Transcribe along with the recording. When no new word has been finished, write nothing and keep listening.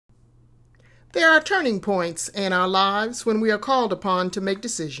There are turning points in our lives when we are called upon to make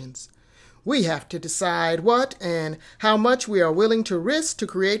decisions. We have to decide what and how much we are willing to risk to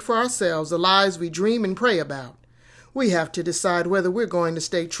create for ourselves the lives we dream and pray about. We have to decide whether we're going to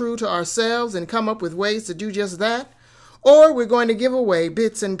stay true to ourselves and come up with ways to do just that, or we're going to give away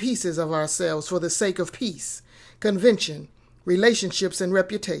bits and pieces of ourselves for the sake of peace, convention, relationships, and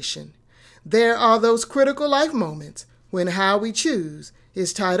reputation. There are those critical life moments when how we choose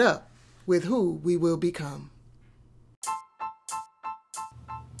is tied up with who we will become.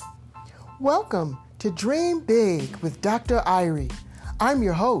 Welcome to Dream Big with Dr. Irie. I'm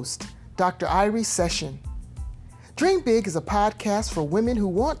your host, Dr. Irie Session. Dream Big is a podcast for women who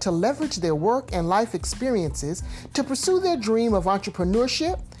want to leverage their work and life experiences to pursue their dream of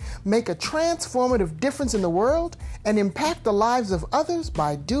entrepreneurship, make a transformative difference in the world, and impact the lives of others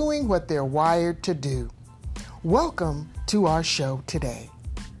by doing what they're wired to do. Welcome to our show today.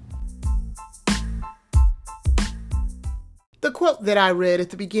 The quote that I read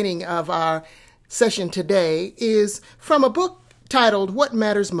at the beginning of our session today is from a book titled What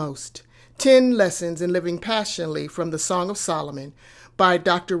Matters Most: 10 Lessons in Living Passionately from the Song of Solomon by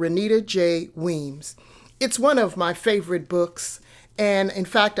Dr. Renita J. Weems. It's one of my favorite books, and in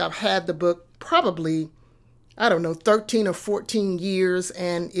fact, I've had the book probably, 13 or 14 years,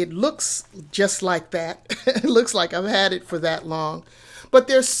 and it looks just like that. It looks like I've had it for that long. But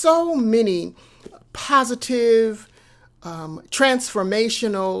there's so many positive,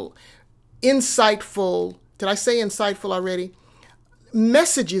 transformational, insightful, did I say insightful already?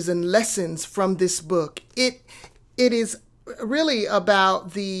 Messages and lessons from this book. It is really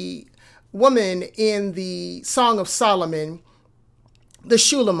about the woman in the Song of Solomon, the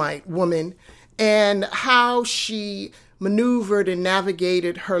Shulamite woman, and how she maneuvered and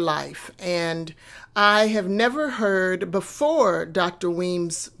navigated her life. And I have never heard before Dr.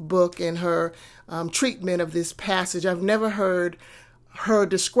 Weems' book and her treatment of this passage, I've never heard her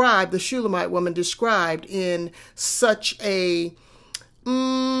described, the Shulamite woman described in such a,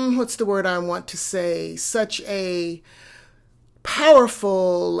 what's the word I want to say, such a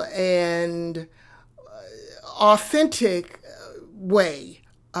powerful and authentic way.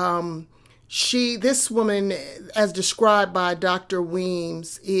 This woman, as described by Dr.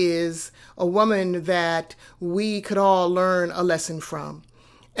 Weems, is a woman that we could all learn a lesson from.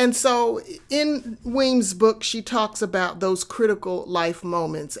 And so in Weems' book, she talks about those critical life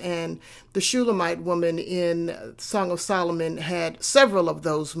moments, and the Shulamite woman in Song of Solomon had several of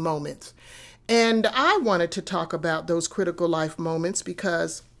those moments. And I wanted to talk about those critical life moments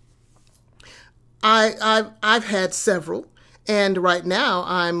because I've had several. And right now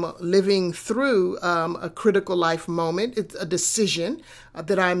I'm living through a critical life moment. It's a decision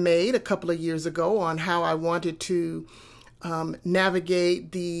that I made a couple of years ago on how I wanted to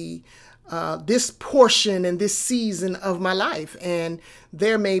navigate this portion and this season of my life. And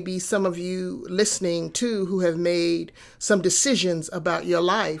there may be some of you listening too who have made some decisions about your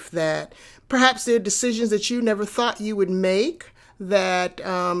life that perhaps they're decisions that you never thought you would make, that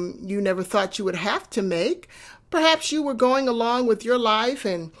you never thought you would have to make. Perhaps you were going along with your life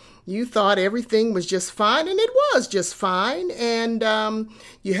and you thought everything was just fine, and it was just fine. And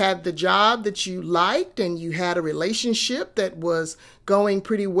you had the job that you liked, and you had a relationship that was going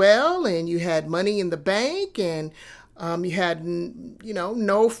pretty well, and you had money in the bank, and you had,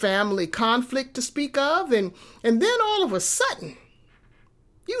 no family conflict to speak of. And then all of a sudden,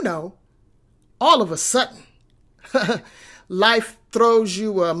 life throws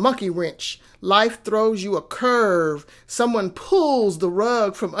you a monkey wrench. Life throws you a curve. Someone pulls the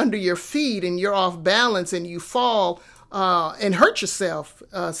rug from under your feet and you're off balance and you fall and hurt yourself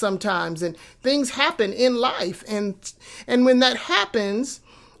sometimes. And things happen in life. And when that happens,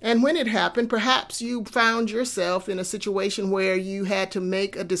 and when it happened, perhaps you found yourself in a situation where you had to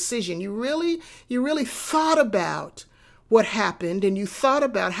make a decision. You really thought about what happened, and you thought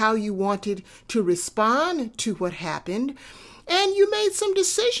about how you wanted to respond to what happened. And you made some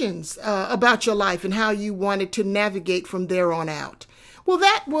decisions about your life and how you wanted to navigate from there on out. Well,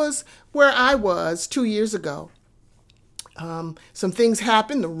 that was where I was 2 years ago. Some things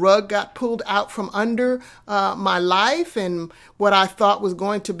happened. The rug got pulled out from under my life and what I thought was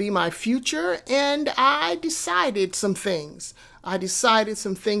going to be my future. And I decided some things. I decided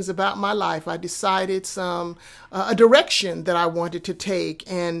some things about my life. I decided a direction that I wanted to take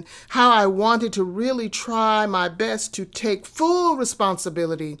and how I wanted to really try my best to take full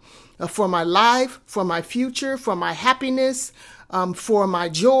responsibility for my life, for my future, for my happiness, for my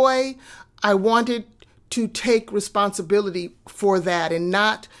joy. I wanted to take responsibility for that and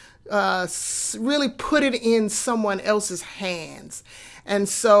not really put it in someone else's hands. And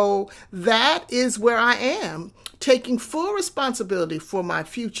so that is where I am, taking full responsibility for my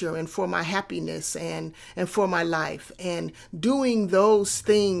future and for my happiness and for my life, and doing those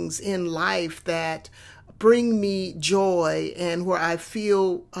things in life that bring me joy and where I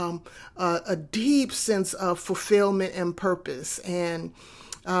feel a deep sense of fulfillment and purpose, and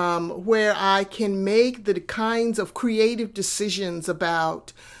where I can make the kinds of creative decisions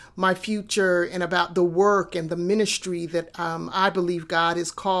about my future and about the work and the ministry that I believe God has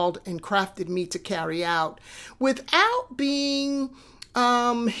called and crafted me to carry out, without being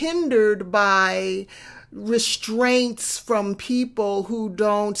hindered by restraints from people who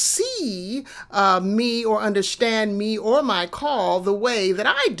don't see me or understand me or my call the way that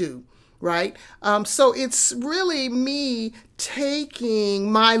I do. Right? So it's really me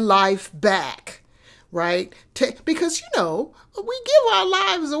taking my life back, right? Because, we give our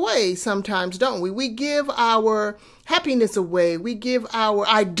lives away sometimes, don't we? We give our happiness away. We give our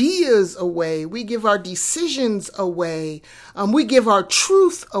ideas away. We give our decisions away. We give our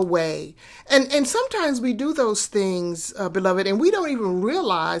truth away. And sometimes we do those things, beloved, and we don't even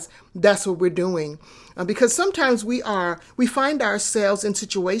realize that's what we're doing. Because sometimes we find ourselves in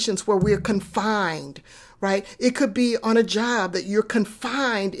situations where we're confined, right? It could be on a job that you're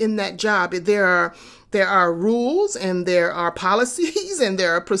confined in that job. There are rules, and there are policies, and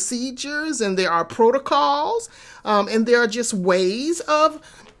there are procedures, and there are protocols, and there are just ways of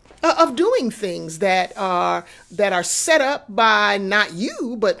doing things that are set up by not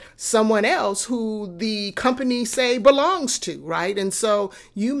you, but someone else who the company say belongs to, right? And so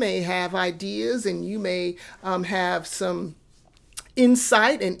you may have ideas, and you may have some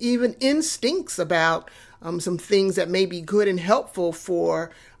insight and even instincts about some things that may be good and helpful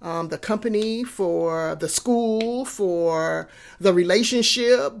for the company, for the school, for the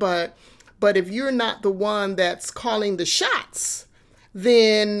relationship. But if you're not the one that's calling the shots,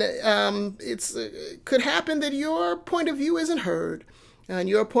 then it could happen that your point of view isn't heard and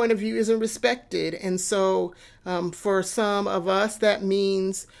your point of view isn't respected. And so for some of us, that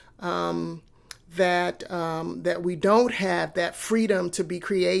means that we don't have that freedom to be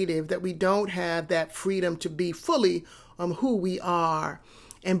creative, that we don't have that freedom to be fully who we are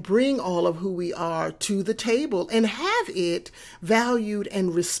and bring all of who we are to the table and have it valued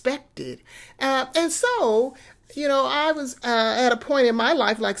and respected. And so, I was at a point in my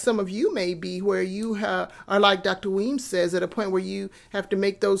life, like some of you may be, where you are, like Dr. Weems says, at a point where you have to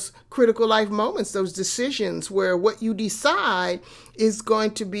make those critical life moments, those decisions where what you decide is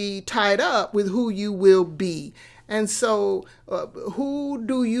going to be tied up with who you will be. And so who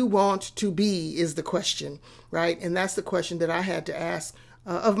do you want to be is the question, right? And that's the question that I had to ask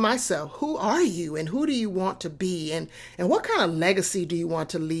of myself. Who are you, and who do you want to be, and what kind of legacy do you want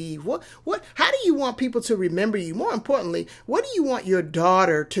to leave? How do you want people to remember you? More importantly, what do you want your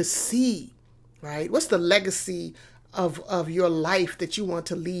daughter to see, right? What's the legacy of your life that you want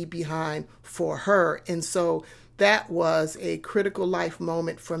to leave behind for her? And so that was a critical life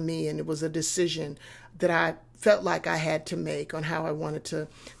moment for me, and it was a decision that I felt like I had to make on how I wanted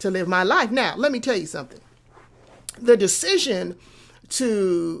to live my life. Now, let me tell you something. The decision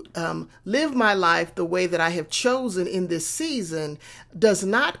to live my life the way that I have chosen in this season does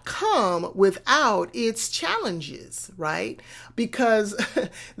not come without its challenges, right? Because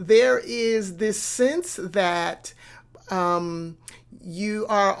there is this sense that you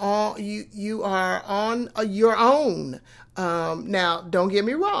are on your own. Now, don't get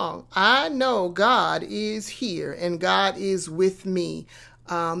me wrong. I know God is here and God is with me.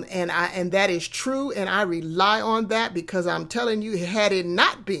 And that is true, and I rely on that, because I'm telling you, had it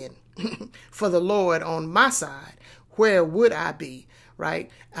not been for the Lord on my side, where would I be,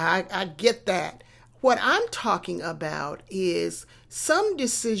 right? I get that. What I'm talking about is some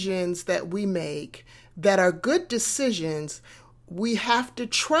decisions that we make that are good decisions. We have to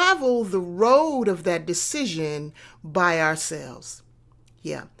travel the road of that decision by ourselves.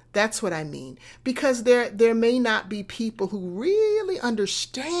 Yeah. That's what I mean. Because there may not be people who really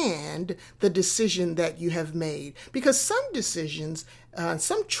understand the decision that you have made. Because some decisions,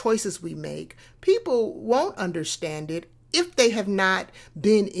 some choices we make, people won't understand it if they have not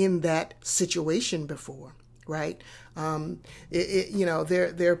been in that situation before, right?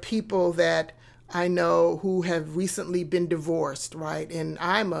 There are people that I know who have recently been divorced, right? And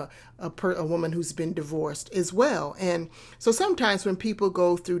I'm a woman who's been divorced as well. And so sometimes when people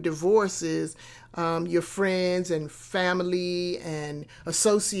go through divorces, your friends and family and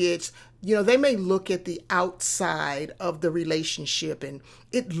associates, they may look at the outside of the relationship and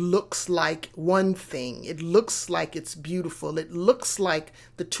it looks like one thing. It looks like it's beautiful. It looks like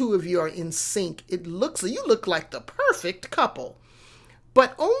the two of you are in sync. You look like the perfect couple.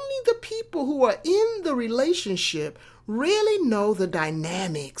 But only the people who are in the relationship really know the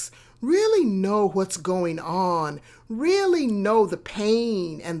dynamics, really know what's going on, really know the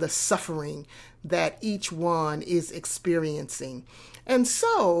pain and the suffering that each one is experiencing. And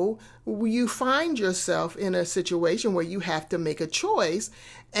so you find yourself in a situation where you have to make a choice,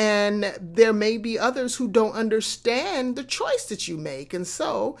 and there may be others who don't understand the choice that you make. And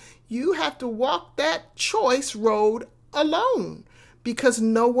so you have to walk that choice road alone, because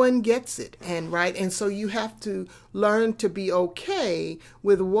no one gets it. And so you have to learn to be okay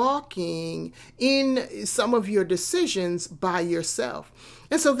with walking in some of your decisions by yourself.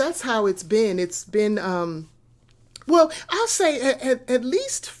 And so that's how it's been. It's been, well, I'll say at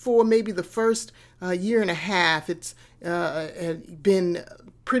least for maybe the first year and a half, it's been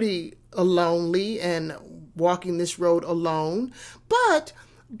pretty lonely and walking this road alone. But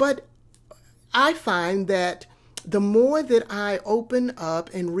I find that the more that I open up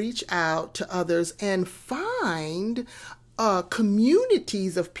and reach out to others and find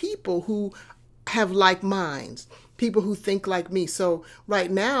communities of people who have like minds, people who think like me. So right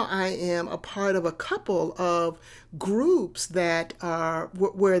now I am a part of a couple of groups that are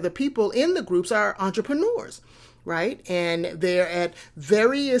where the people in the groups are entrepreneurs. Right? And they're at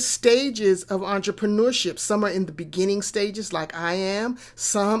various stages of entrepreneurship. Some are in the beginning stages like I am.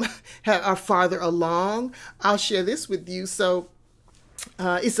 Some are farther along. I'll share this with you. So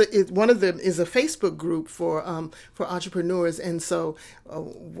one of them is a Facebook group for entrepreneurs. And so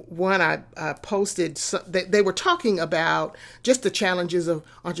one I posted, they were talking about just the challenges of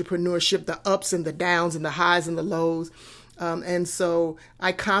entrepreneurship, the ups and the downs and the highs and the lows. And so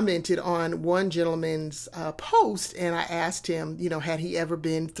I commented on one gentleman's post, and I asked him, had he ever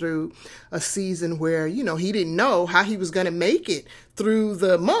been through a season where, he didn't know how he was going to make it through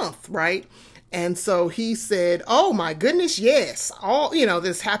the month, right? And so he said, oh my goodness, yes.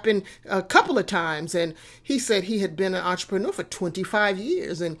 This happened a couple of times. And he said he had been an entrepreneur for 25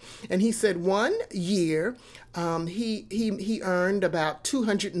 years. And he said one year, he earned about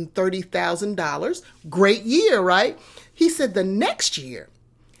 $230,000. Great year, right? He said the next year,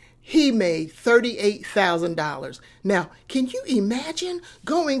 he made $38,000. Now, can you imagine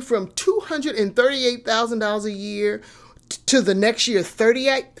going from $238,000 a year to the next year,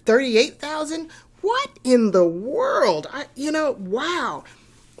 $38,000? What in the world? Wow.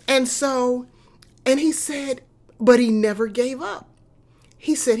 And he said, but he never gave up.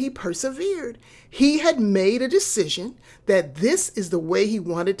 He said he persevered. He had made a decision that this is the way he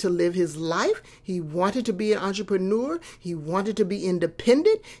wanted to live his life. He wanted to be an entrepreneur. He wanted to be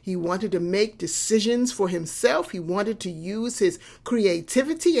independent. He wanted to make decisions for himself. He wanted to use his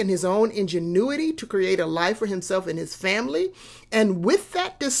creativity and his own ingenuity to create a life for himself and his family. And with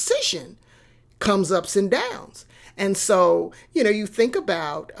that decision comes ups and downs. And so, you think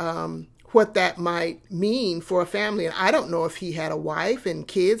about what that might mean for a family. And I don't know if he had a wife and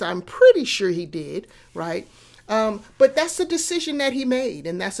kids. I'm pretty sure he did, right? But that's a decision that he made,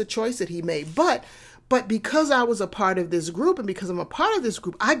 and that's a choice that he made. But because I was a part of this group, and because I'm a part of this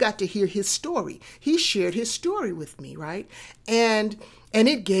group, I got to hear his story. He shared his story with me, right? And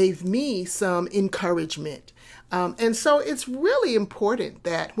it gave me some encouragement. And so it's really important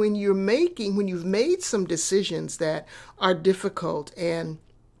that when you've made some decisions that are difficult and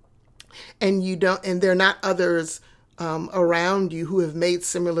they're not others around you who have made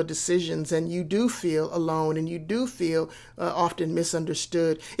similar decisions, and you do feel alone and you do feel often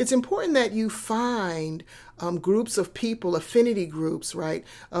misunderstood, it's important that you find groups of people, affinity groups, right,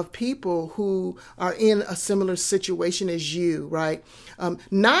 of people who are in a similar situation as you, right?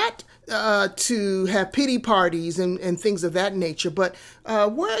 Not to have pity parties and things of that nature, but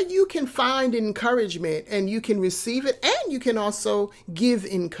where you can find encouragement and you can receive it, and you can also give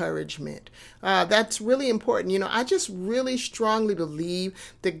encouragement. That's really important. I just really strongly believe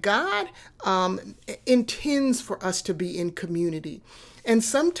that God intends for us to be in community. And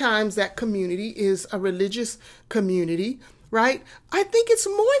sometimes that community is a religious community, right? I think it's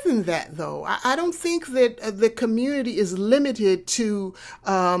more than that, though. I don't think that the community is limited to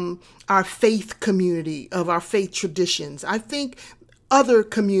our faith community, of our faith traditions. I think other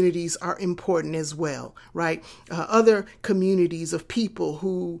communities are important as well, right? Other communities of people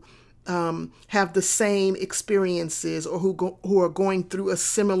who have the same experiences, or who are going through a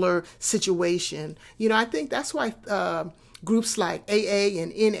similar situation. I think that's why groups like AA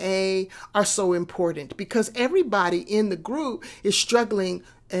and NA are so important, because everybody in the group is struggling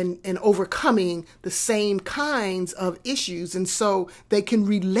and overcoming the same kinds of issues, and so they can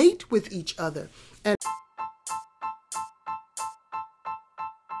relate with each other.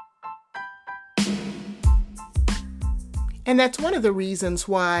 And that's one of the reasons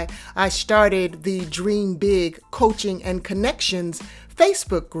why I started the Dream Big Coaching and Connections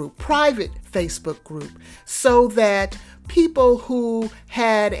Facebook group, private Facebook group, so that people who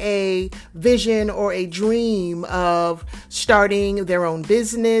had a vision or a dream of starting their own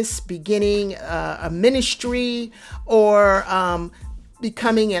business, beginning a ministry, or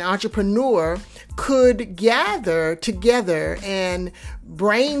becoming an entrepreneur could gather together and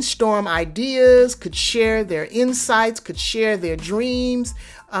brainstorm ideas, could share their insights, could share their dreams,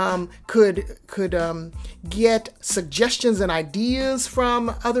 could get suggestions and ideas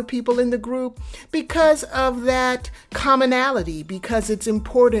from other people in the group because of that commonality, because it's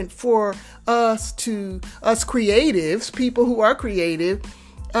important for us creatives, people who are creative,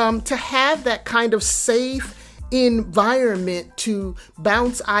 to have that kind of safe environment to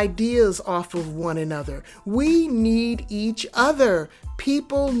bounce ideas off of one another. We need each other.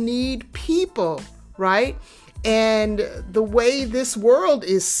 People need people, right? And the way this world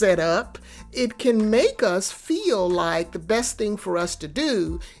is set up, it can make us feel like the best thing for us to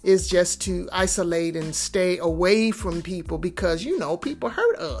do is just to isolate and stay away from people because, people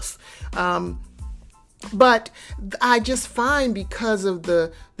hurt us. But I just find because of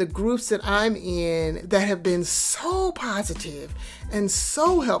the groups that I'm in that have been so positive and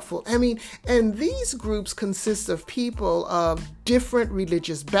so helpful. And these groups consist of people of different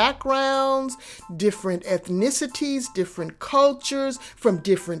religious backgrounds, different ethnicities, different cultures, from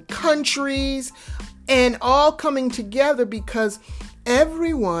different countries, and all coming together because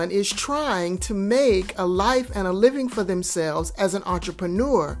everyone is trying to make a life and a living for themselves as an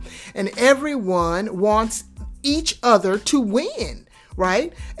entrepreneur, and everyone wants each other to win,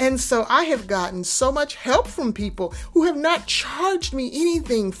 right? And so I have gotten so much help from people who have not charged me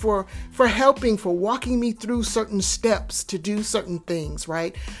anything for helping, for walking me through certain steps to do certain things,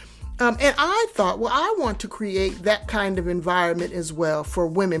 right? And I thought, well, I want to create that kind of environment as well for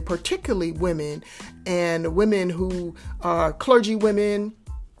women, particularly women, and women who are clergy women,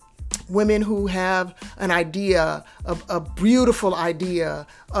 women who have an idea, a beautiful idea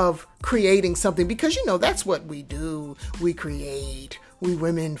of creating something, because, that's what we do. We create. We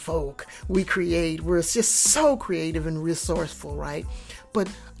women folk, we create. We're just so creative and resourceful, right? But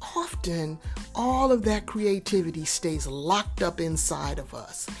often all of that creativity stays locked up inside of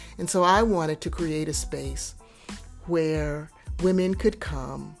us. And so I wanted to create a space where women could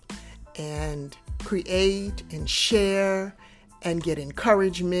come and create and share and get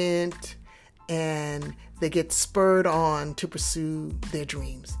encouragement, and they get spurred on to pursue their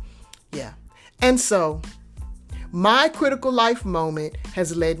dreams. Yeah. And so my critical life moment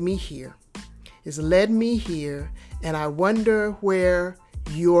has led me here. It's led me here, and I wonder where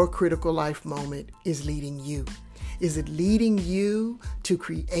your critical life moment is leading you. Is it leading you to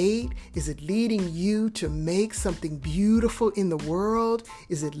create? Is it leading you to make something beautiful in the world?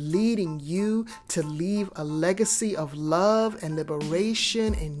 Is it leading you to leave a legacy of love and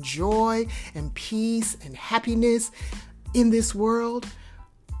liberation and joy and peace and happiness in this world?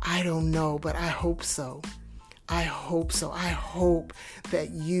 I don't know, but I hope so. I hope so. I hope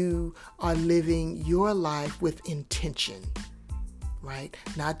that you are living your life with intention, right?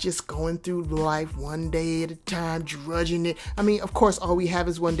 Not just going through life one day at a time, drudging it. Of course, all we have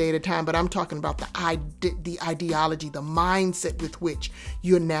is one day at a time, but I'm talking about the ideology, the mindset with which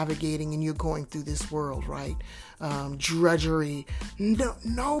you're navigating and you're going through this world, right? Drudgery.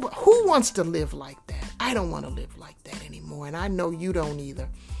 No, but who wants to live like that? I don't want to live like that anymore, and I know you don't either.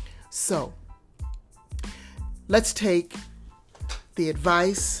 So, let's take the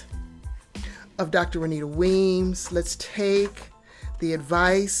advice of Dr. Renita Weems. Let's take the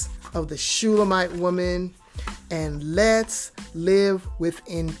advice of the Shulamite woman, and let's live with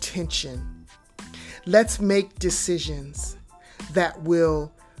intention. Let's make decisions that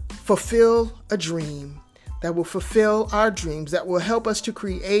will fulfill a dream, that will fulfill our dreams, that will help us to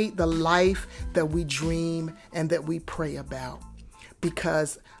create the life that we dream and that we pray about.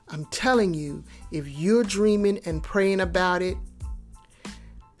 Because I'm telling you, if you're dreaming and praying about it,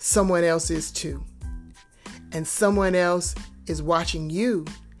 someone else is too. And someone else is watching you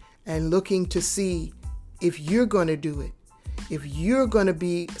and looking to see if you're going to do it, if you're going to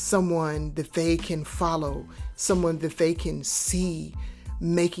be someone that they can follow, someone that they can see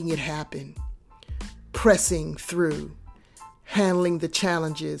making it happen, pressing through, handling the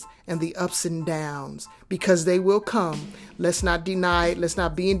challenges and the ups and downs, because they will come. Let's not deny it. Let's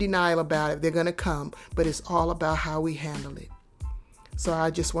not be in denial about it. They're going to come, but it's all about how we handle it. So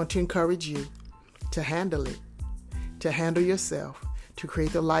I just want to encourage you to handle it, to handle yourself, to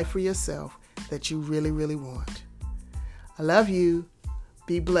create the life for yourself that you really, really want. I love you.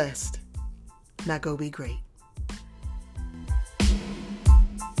 Be blessed. Now go be great.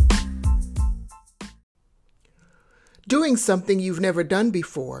 doing something you've never done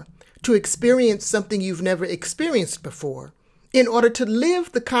before, to experience something you've never experienced before, in order to live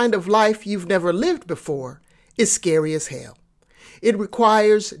the kind of life you've never lived before, is scary as hell. It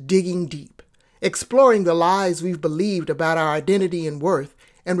requires digging deep, exploring the lies we've believed about our identity and worth,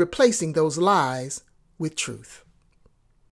 and replacing those lies with truth.